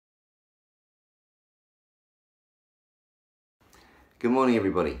Good morning,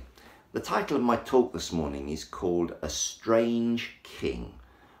 everybody. The title of my talk this morning is called A Strange King.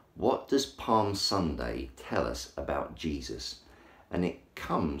 What does Palm Sunday tell us about Jesus? And it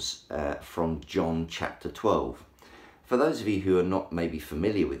comes from John chapter 12. For those of you who are not maybe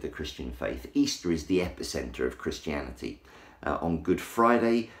familiar with the Christian faith, Easter is the epicenter of Christianity. On Good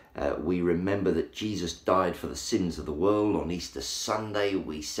Friday, we remember that Jesus died for the sins of the world. On Easter Sunday,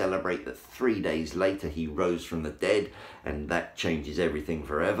 we celebrate that 3 days later he rose from the dead, and that changes everything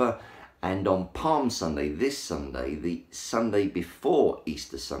forever. And on Palm Sunday, this Sunday, the Sunday before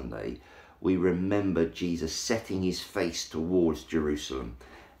Easter Sunday, we remember Jesus setting his face towards Jerusalem,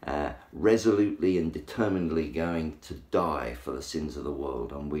 resolutely and determinedly going to die for the sins of the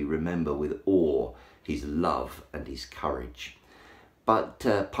world. And we remember with awe his love and his courage.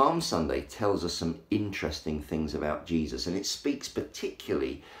 But Palm Sunday tells us some interesting things about Jesus, and it speaks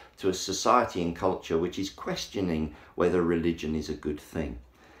particularly to a society and culture which is questioning whether religion is a good thing.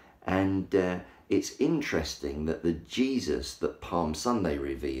 And it's interesting that the Jesus that Palm Sunday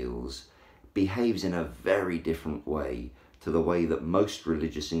reveals behaves in a very different way to the way that most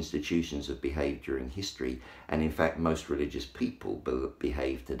religious institutions have behaved during history, and in fact most religious people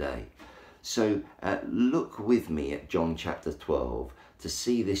behave today. So look with me at John chapter 12 to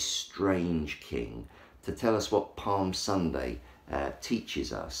see this strange king, to tell us what Palm Sunday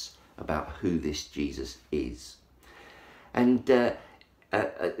teaches us about who this Jesus is. And the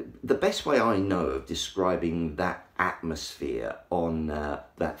best way I know of describing that atmosphere on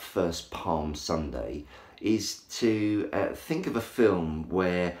that first Palm Sunday is to think of a film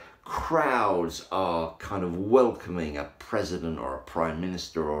where crowds are kind of welcoming a president or a prime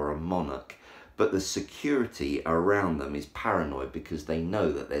minister or a monarch, but the security around them is paranoid because they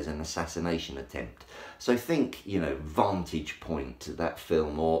know that there's an assassination attempt. So think, Vantage Point, that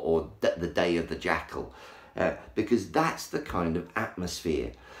film, or The Day of the Jackal, because that's the kind of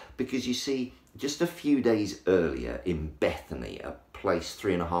atmosphere. Because you see, just a few days earlier in Bethany, a place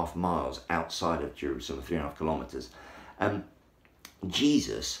 3.5 miles outside of Jerusalem, 3.5 kilometers,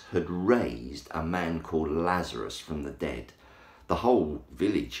 Jesus had raised a man called Lazarus from the dead. The whole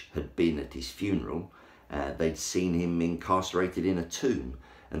village had been at his funeral. They'd seen him incarcerated in a tomb,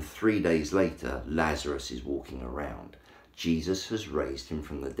 and 3 days later, Lazarus is walking around. Jesus has raised him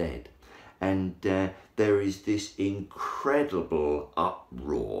from the dead. And there is this incredible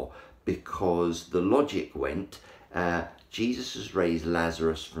uproar because the logic went, Jesus has raised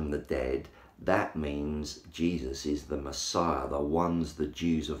Lazarus from the dead. That means Jesus is the Messiah, the ones the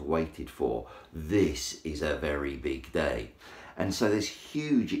Jews have waited for. This is a very big day. And so there's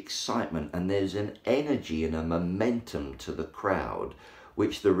huge excitement, and there's an energy and a momentum to the crowd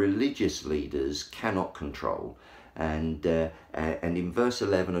which the religious leaders cannot control. And in verse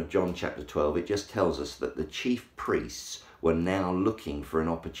 11 of John chapter 12, it just tells us that the chief priests were now looking for an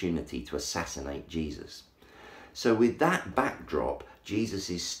opportunity to assassinate Jesus. So with that backdrop, Jesus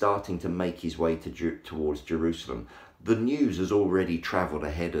is starting to make his way towards Jerusalem. The news has already travelled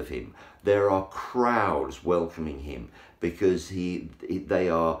ahead of him. There are crowds welcoming him because they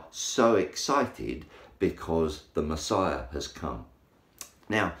are so excited because the Messiah has come.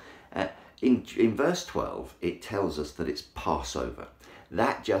 Now, in verse 12, it tells us that it's Passover.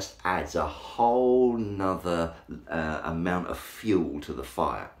 That just adds a whole nother amount of fuel to the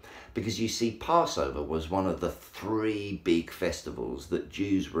fire. Because you see, Passover was one of the 3 big festivals that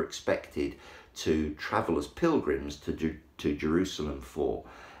Jews were expected to travel as pilgrims to Jerusalem for.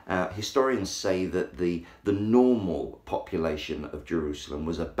 Historians say that the normal population of Jerusalem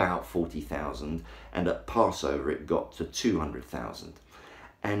was about 40,000, and at Passover it got to 200,000.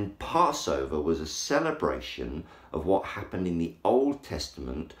 And Passover was a celebration of what happened in the Old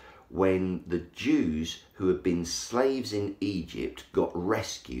Testament when the Jews who had been slaves in Egypt got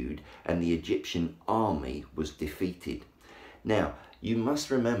rescued and the Egyptian army was defeated. Now, you must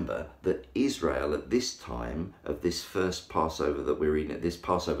remember that Israel at this time of this first Passover that we're reading, this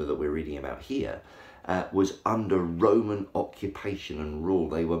Passover that we're reading about here, was under Roman occupation and rule.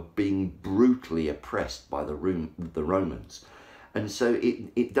 They were being brutally oppressed by the Romans. And so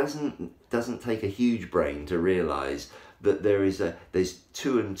it doesn't take a huge brain to realize that there's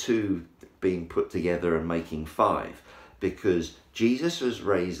 2 and 2 being put together and making 5, because Jesus has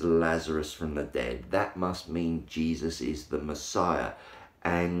raised Lazarus from the dead. That must mean Jesus is the Messiah.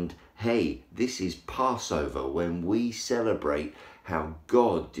 And hey, this is Passover, when we celebrate how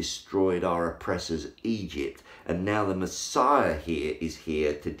God destroyed our oppressors, Egypt, and now the Messiah is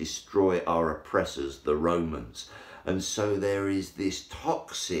here to destroy our oppressors, the Romans. And so there is this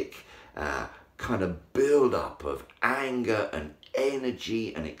toxic kind of build-up of anger and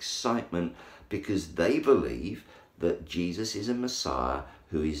energy and excitement because they believe that Jesus is a Messiah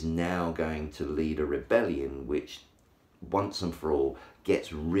who is now going to lead a rebellion which once and for all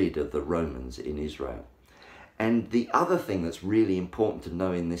gets rid of the Romans in Israel. And the other thing that's really important to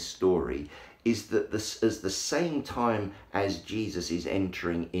know in this story is that as the same time as Jesus is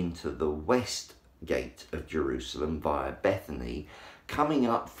entering into the west gate of Jerusalem via Bethany, coming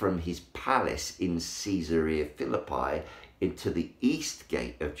up from his palace in Caesarea Philippi into the east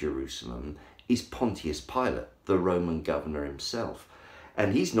gate of Jerusalem is Pontius Pilate, the Roman governor himself.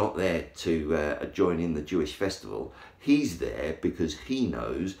 And he's not there to join in the Jewish festival. He's there because he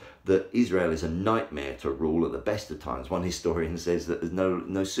knows that Israel is a nightmare to rule at the best of times. One historian says that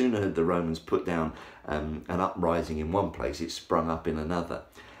no sooner had the Romans put down an uprising in one place, it sprung up in another.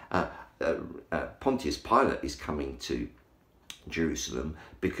 Pontius Pilate is coming to Jerusalem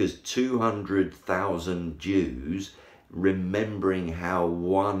because 200,000 Jews, remembering how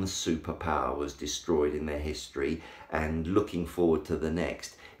one superpower was destroyed in their history and looking forward to the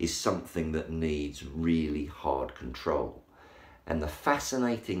next, is something that needs really hard control. And the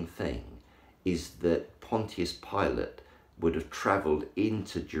fascinating thing is that Pontius Pilate would have travelled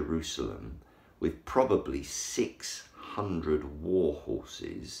into Jerusalem with probably 600 war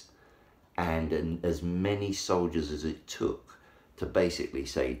horses and as many soldiers as it took to basically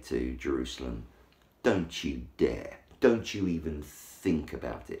say to Jerusalem, don't you dare. Don't you even think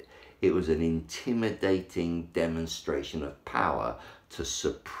about it. It was an intimidating demonstration of power to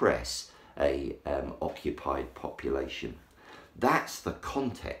suppress a occupied population. That's the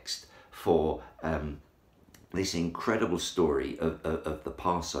context for this incredible story of the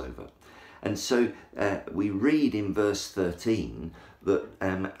Passover. And so we read in verse 13 that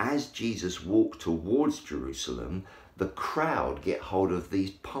as Jesus walked towards Jerusalem, the crowd get hold of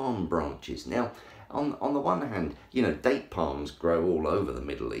these palm branches. Now, on the one hand, date palms grow all over the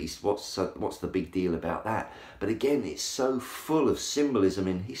Middle East. What's the big deal about that? But again, it's so full of symbolism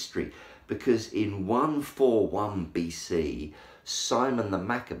in history, because in 141 BC, Simon the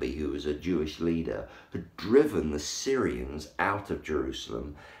Maccabee, who was a Jewish leader, had driven the Syrians out of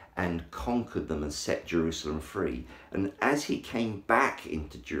Jerusalem and conquered them and set Jerusalem free. And as he came back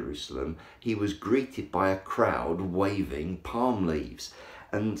into Jerusalem, he was greeted by a crowd waving palm leaves.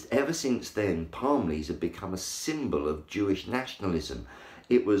 And ever since then, palm leaves have become a symbol of Jewish nationalism.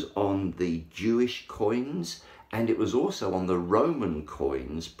 It was on the Jewish coins, and it was also on the Roman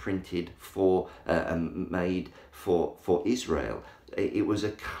coins printed made for Israel. It was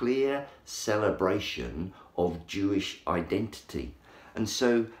a clear celebration of Jewish identity. And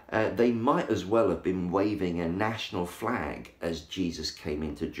so they might as well have been waving a national flag as Jesus came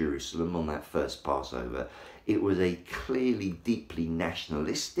into Jerusalem on that first Passover. It was a clearly deeply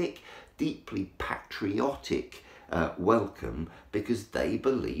nationalistic, deeply patriotic welcome, because they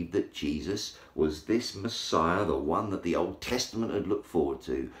believed that Jesus was this Messiah, the one that the Old Testament had looked forward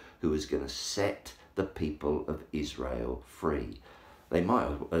to, who was going to set the people of Israel free. They might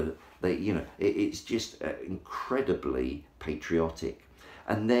have, it's just incredibly patriotic.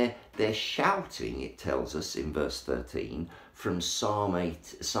 And they're shouting, it tells us in verse 13, from Psalm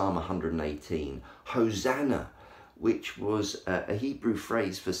 118, Hosanna, which was a Hebrew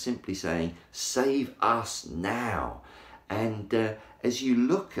phrase for simply saying, save us now. And as you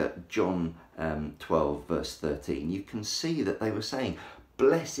look at John 12, verse 13, you can see that they were saying,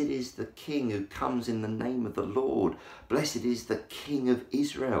 blessed is the King who comes in the name of the Lord. Blessed is the King of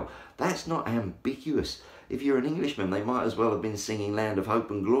Israel. That's not ambiguous. If you're an Englishman, they might as well have been singing Land of Hope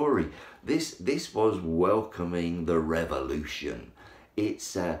and Glory. This was welcoming the revolution.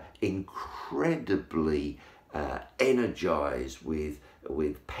 It's incredibly energized with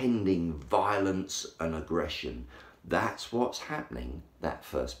pending violence and aggression. That's what's happening that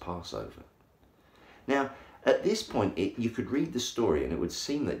first Passover. Now, at this point, you could read the story and it would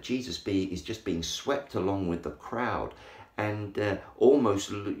seem that Jesus is just being swept along with the crowd and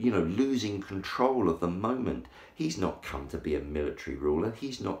almost, losing control of the moment. He's not come to be a military ruler.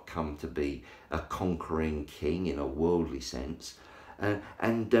 He's not come to be a conquering king in a worldly sense. And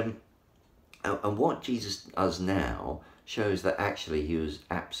what Jesus does now shows that actually he was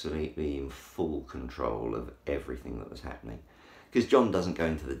absolutely in full control of everything that was happening. Because John doesn't go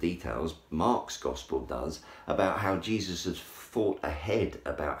into the details, Mark's gospel does, about how Jesus has thought ahead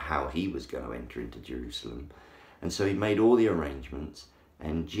about how he was going to enter into Jerusalem. And so he made all the arrangements,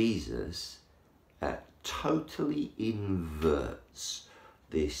 and Jesus totally inverts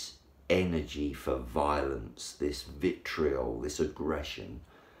this energy for violence, this vitriol, this aggression,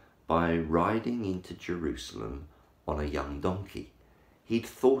 by riding into Jerusalem on a young donkey. He'd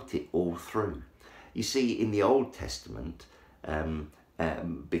thought it all through. You see, in the Old Testament,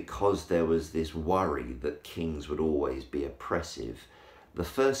 because there was this worry that kings would always be oppressive. The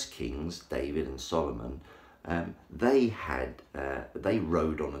first kings, David and Solomon, they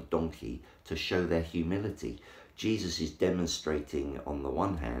rode on a donkey to show their humility. Jesus is demonstrating, on the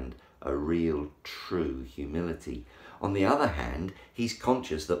one hand, a real, true humility. On the other hand, he's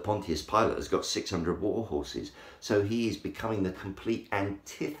conscious that Pontius Pilate has got 600 war horses, so he is becoming the complete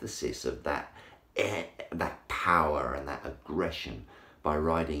antithesis of that power and that aggression by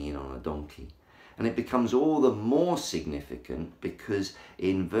riding in on a donkey. And it becomes all the more significant because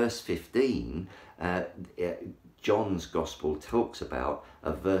in verse 15, John's Gospel talks about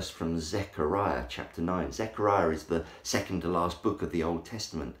a verse from Zechariah chapter 9. Zechariah is the second to last book of the Old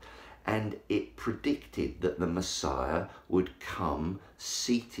Testament, and it predicted that the Messiah would come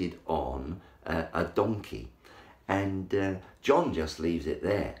seated on a donkey. And John just leaves it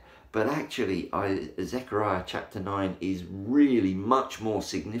there. But actually, Zechariah chapter 9 is really much more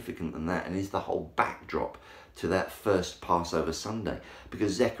significant than that, and is the whole backdrop to that first Passover Sunday.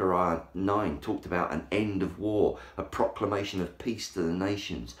 Because Zechariah 9 talked about an end of war, a proclamation of peace to the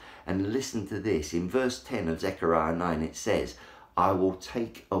nations. And listen to this, in verse 10 of Zechariah 9 it says, "I will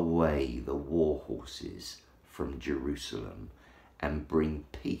take away the war horses from Jerusalem and bring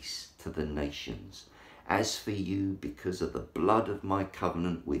peace to the nations. As for you, because of the blood of my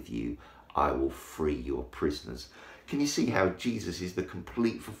covenant with you, I will free your prisoners." Can you see how Jesus is the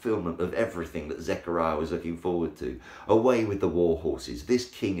complete fulfillment of everything that Zechariah was looking forward to? Away with the war horses. This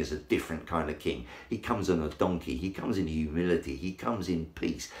king is a different kind of king. He comes on a donkey. He comes in humility. He comes in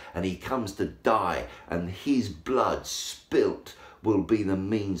peace. And he comes to die. And his blood spilt will be the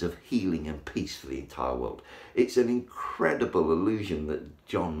means of healing and peace for the entire world. It's an incredible allusion that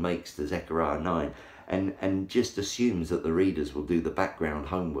John makes to Zechariah 9. And just assumes that the readers will do the background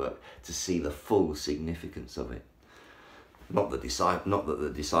homework to see the full significance of it. Not that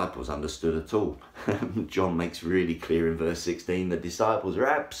the disciples understood at all. John makes really clear in verse 16, the disciples are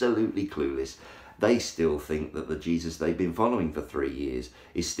absolutely clueless. They still think that the Jesus they've been following for 3 years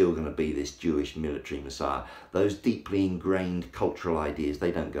is still going to be this Jewish military Messiah. Those deeply ingrained cultural ideas,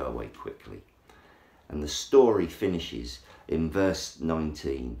 they don't go away quickly. And the story finishes in verse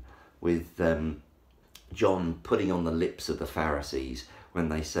 19 with John putting on the lips of the Pharisees when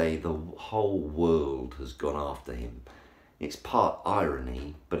they say the whole world has gone after him. It's part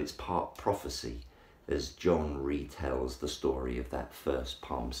irony, but it's part prophecy as John retells the story of that first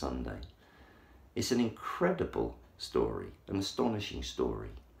Palm Sunday. It's an incredible story, an astonishing story.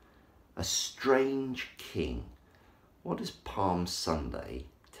 A strange king. What does Palm Sunday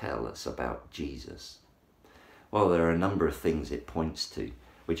tell us about Jesus? Well, there are a number of things it points to,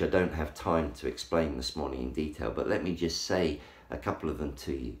 which I don't have time to explain this morning in detail, but let me just say a couple of them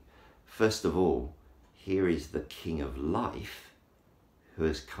to you. First of all, here is the King of Life who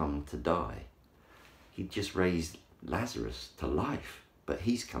has come to die. He just raised Lazarus to life, but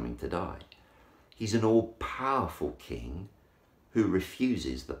he's coming to die. He's an all-powerful king who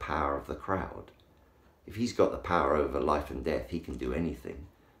refuses the power of the crowd. If he's got the power over life and death, he can do anything.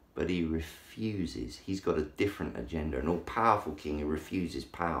 But he refuses. He's got a different agenda. An all-powerful king who refuses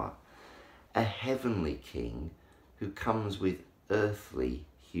power. A heavenly king who comes with earthly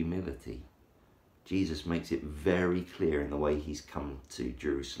humility. Jesus makes it very clear in the way he's come to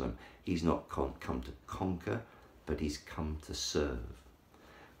Jerusalem. He's not come to conquer, but he's come to serve.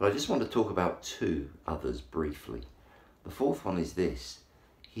 But I just want to talk about two others briefly. The fourth one is this.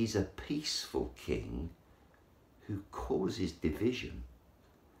 He's a peaceful king who causes division.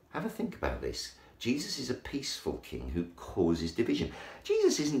 Have a think about this. Jesus is a peaceful king who causes division.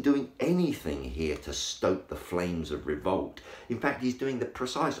 Jesus isn't doing anything here to stoke the flames of revolt. In fact, he's doing the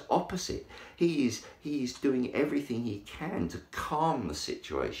precise opposite. He is doing everything he can to calm the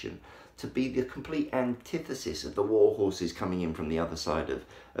situation, to be the complete antithesis of the war horses coming in from the other side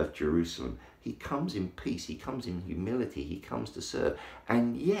of Jerusalem. He comes in peace, he comes in humility, he comes to serve,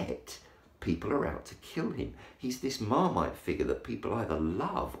 and yet people are out to kill him. He's this Marmite figure that people either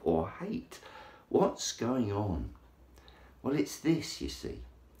love or hate. What's going on? Well, it's this, you see.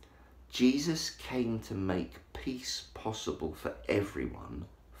 Jesus came to make peace possible for everyone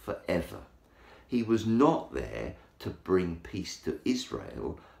forever. He was not there to bring peace to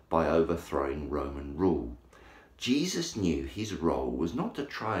Israel by overthrowing Roman rule. Jesus knew his role was not to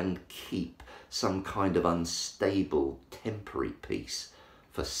try and keep some kind of unstable, temporary peace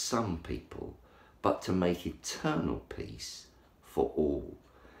for some people, but to make eternal peace for all.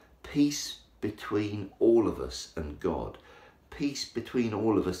 Peace between all of us and God. Peace between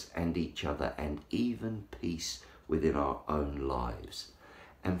all of us and each other, and even peace within our own lives.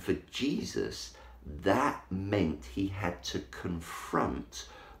 And for Jesus, that meant he had to confront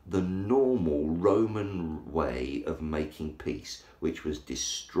the normal Roman way of making peace, which was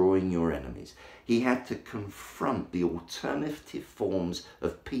destroying your enemies. He had to confront the alternative forms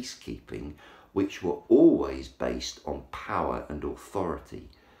of peacekeeping, which were always based on power and authority,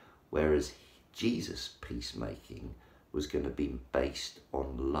 whereas Jesus' peacemaking was going to be based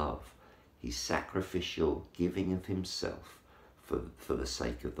on love, his sacrificial giving of himself for the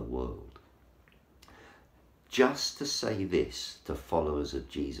sake of the world. Just to say this to followers of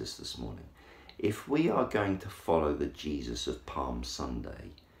Jesus this morning, if we are going to follow the Jesus of Palm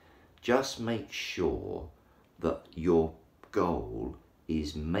Sunday, just make sure that your goal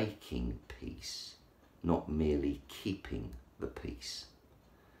is making peace, not merely keeping the peace.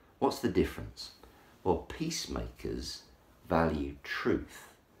 What's the difference? Well, peacemakers value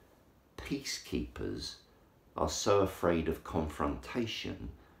truth. Peacekeepers are so afraid of confrontation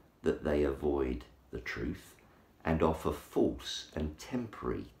that they avoid the truth and offer false and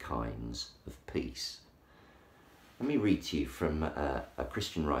temporary kinds of peace. Let me read to you from a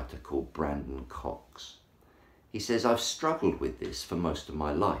Christian writer called Brandon Cox. He says, "I've struggled with this for most of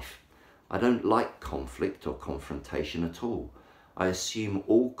my life. I don't like conflict or confrontation at all. I assume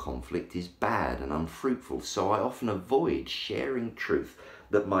all conflict is bad and unfruitful, so I often avoid sharing truth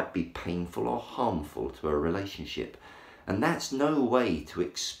that might be painful or harmful to a relationship. And that's no way to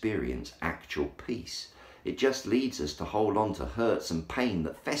experience actual peace. It just leads us to hold on to hurts and pain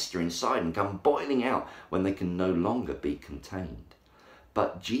that fester inside and come boiling out when they can no longer be contained.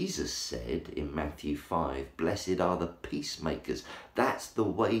 But Jesus said in Matthew 5, 'Blessed are the peacemakers.' That's the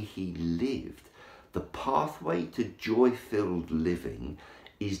way he lived. The pathway to joy-filled living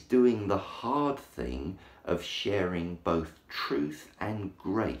is doing the hard thing of sharing both truth and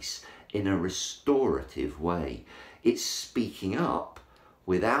grace in a restorative way. It's speaking up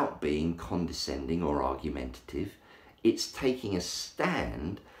without being condescending or argumentative. It's taking a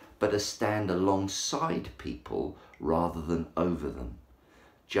stand, but a stand alongside people rather than over them.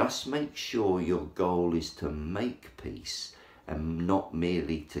 Just make sure your goal is to make peace and not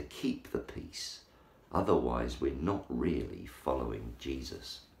merely to keep the peace. Otherwise, we're not really following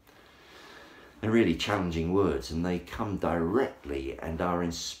Jesus." They're really challenging words, and they come directly and are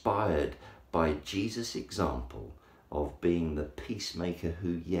inspired by Jesus' example of being the peacemaker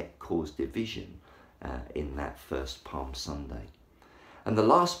who yet caused division in that first Palm Sunday. And the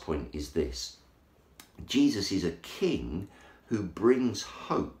last point is this: Jesus is a king who brings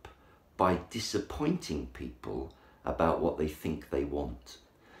hope by disappointing people about what they think they want.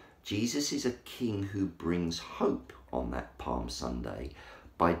 Jesus is a king who brings hope on that Palm Sunday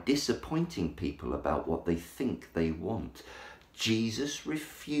by disappointing people about what they think they want. Jesus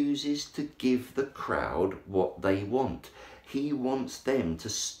refuses to give the crowd what they want. He wants them to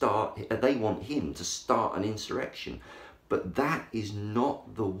they want him to start an insurrection. But that is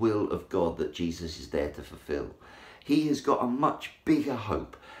not the will of God that Jesus is there to fulfill. He has got a much bigger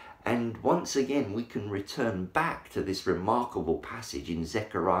hope. And once again, we can return back to this remarkable passage in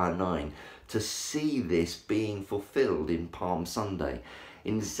Zechariah 9 to see this being fulfilled in Palm Sunday.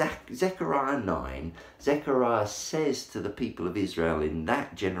 In Zechariah 9, Zechariah says to the people of Israel in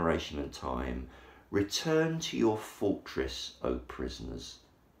that generation and time, "Return to your fortress, O prisoners,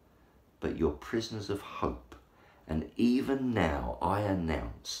 but you're prisoners of hope. And even now I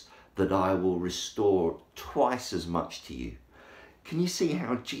announce that I will restore twice as much to you." Can you see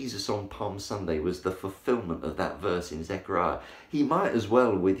how Jesus on Palm Sunday was the fulfillment of that verse in Zechariah? He might as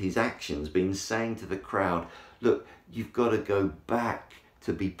well, with his actions, been saying to the crowd, look, you've got to go back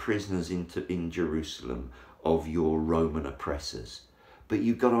to be prisoners in Jerusalem of your Roman oppressors. But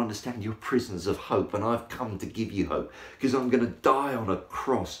you've got to understand you're prisoners of hope, and I've come to give you hope because I'm going to die on a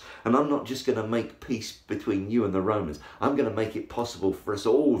cross, and I'm not just going to make peace between you and the Romans. I'm going to make it possible for us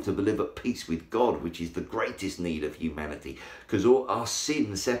all to live at peace with God, which is the greatest need of humanity, because all our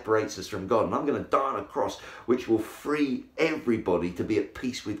sin separates us from God. And I'm going to die on a cross, which will free everybody to be at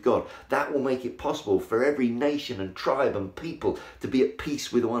peace with God. That will make it possible for every nation and tribe and people to be at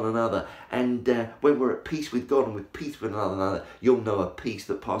peace with one another. And when we're at peace with God and with peace with one another, you'll know a peace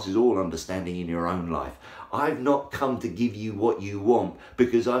that passes all understanding in your own life. I've not come to give you what you want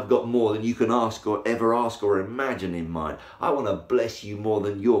because I've got more than you can ask or ever ask or imagine in mind. I want to bless you more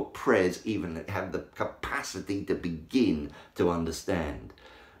than your prayers even have the capacity to begin to understand.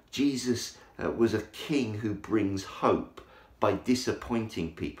 Jesus was a king who brings hope by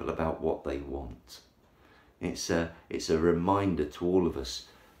disappointing people about what they want. It's a reminder to all of us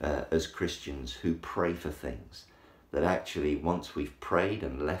as Christians who pray for things, that actually once we've prayed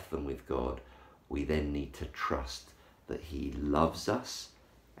and left them with God, we then need to trust that he loves us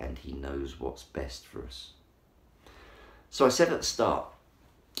and he knows what's best for us. So I said at the start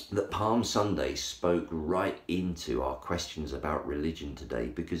that Palm Sunday spoke right into our questions about religion today,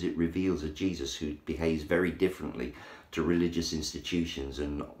 because it reveals a Jesus who behaves very differently to religious institutions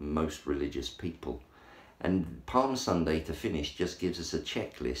and most religious people. And Palm Sunday, to finish, just gives us a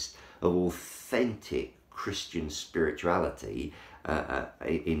checklist of authentic Christian spirituality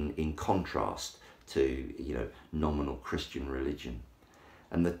in contrast to nominal Christian religion.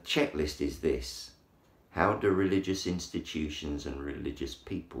 And the checklist is this: how do religious institutions and religious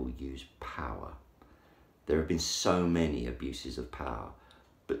people use power? There have been so many abuses of power,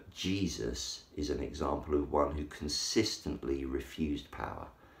 but Jesus is an example of one who consistently refused power.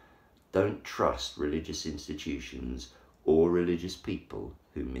 Don't trust religious institutions or religious people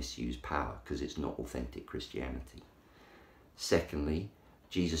who misuse power, because it's not authentic Christianity. Secondly,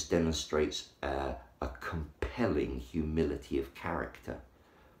 Jesus demonstrates a compelling humility of character.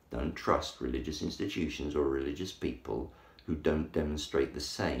 Don't trust religious institutions or religious people who don't demonstrate the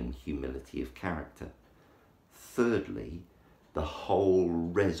same humility of character. Thirdly, the whole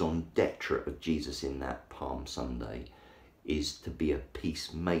raison d'etre of Jesus in that Palm Sunday is to be a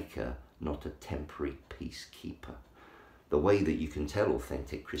peacemaker, not a temporary peacekeeper. The way that you can tell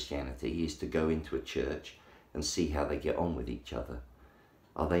authentic Christianity is to go into a church and see how they get on with each other.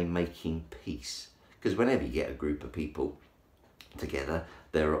 Are they making peace? Because whenever you get a group of people together,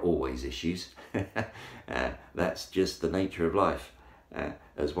 there are always issues. That's just the nature of life.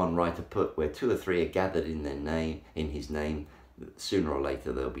 As one writer put, where two or three are gathered in his name, sooner or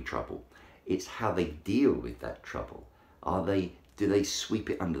later there'll be trouble. It's how they deal with that trouble. Do they sweep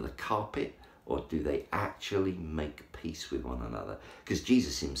it under the carpet, or do they actually make peace with one another? Because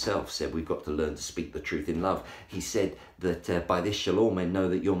Jesus himself said we've got to learn to speak the truth in love. He said that by this shall all men know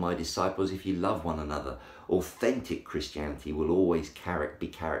that you're my disciples, if you love one another. Authentic Christianity will always be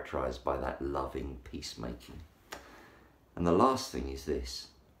characterized by that loving peacemaking. And the last thing is this: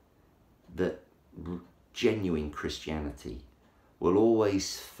 that genuine Christianity will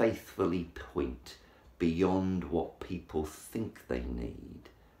always faithfully point beyond what people think they need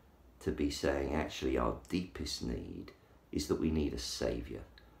to be saying, actually, our deepest need is that we need a saviour.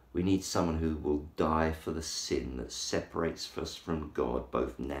 We need someone who will die for the sin that separates us from God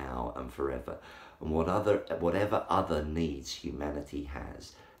both now and forever. And whatever other needs humanity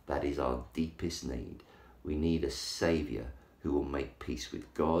has, that is our deepest need. We need a saviour who will make peace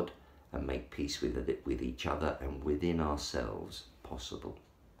with God and make peace with each other and within ourselves possible.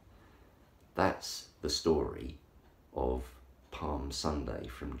 That's the story of Palm Sunday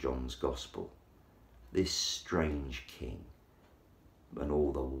from John's Gospel. This strange king and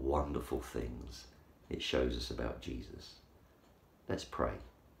all the wonderful things it shows us about Jesus. Let's pray.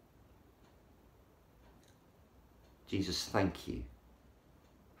 Jesus, thank you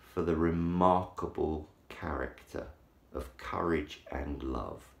for the remarkable character of courage and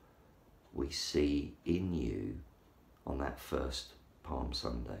love we see in you on that first Palm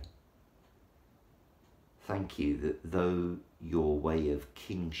Sunday. Thank you that though your way of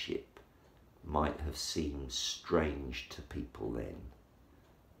kingship might have seemed strange to people then,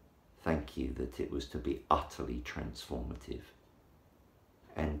 thank you that it was to be utterly transformative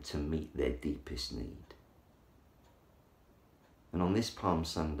and to meet their deepest need. And on this Palm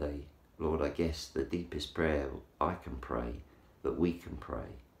Sunday, Lord, I guess the deepest prayer I can pray, that we can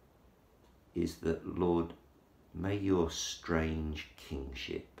pray, is that, Lord, may your strange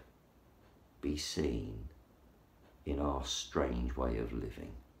kingship be seen in our strange way of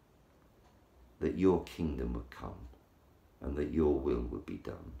living, that your kingdom would come and that your will would be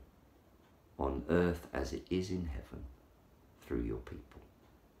done on earth as it is in heaven through your people.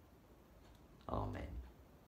 Amen.